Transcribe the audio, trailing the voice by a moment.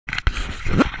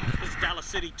Dallas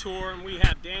City tour, and we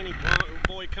have Danny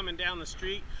Boy coming down the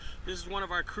street. This is one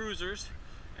of our cruisers,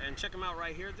 and check him out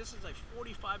right here. This is a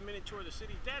 45-minute tour of the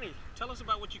city. Danny, tell us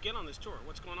about what you get on this tour.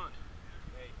 What's going on?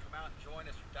 Hey, come out and join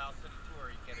us for Dallas City tour.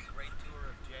 You get a great tour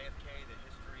of JFK, the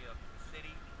history of the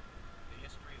city, the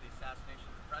history of the assassination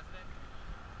of the president.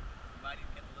 You might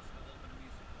even get to listen to a little bit of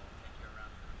music. We'll take you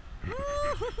around.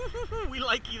 We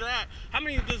like you that. How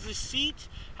many does this seat?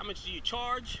 How much do you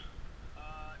charge?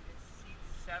 It's seat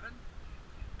 7,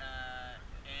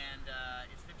 and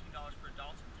it's $15 for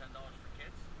adults and $10 for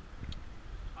kids.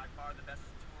 By far the best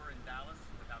tour in Dallas,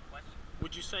 without question.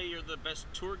 Would you say you're the best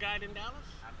tour guide in Dallas?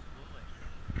 Absolutely.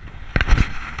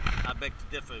 I beg to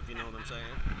differ, if you know what I'm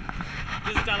saying.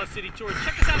 This is Dallas City Tour.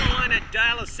 Check us out online at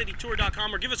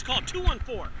DallasCityTour.com or give us a call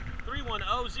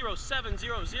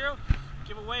 214-310-0700.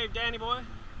 Give a wave, Danny Boy.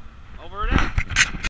 Over and out.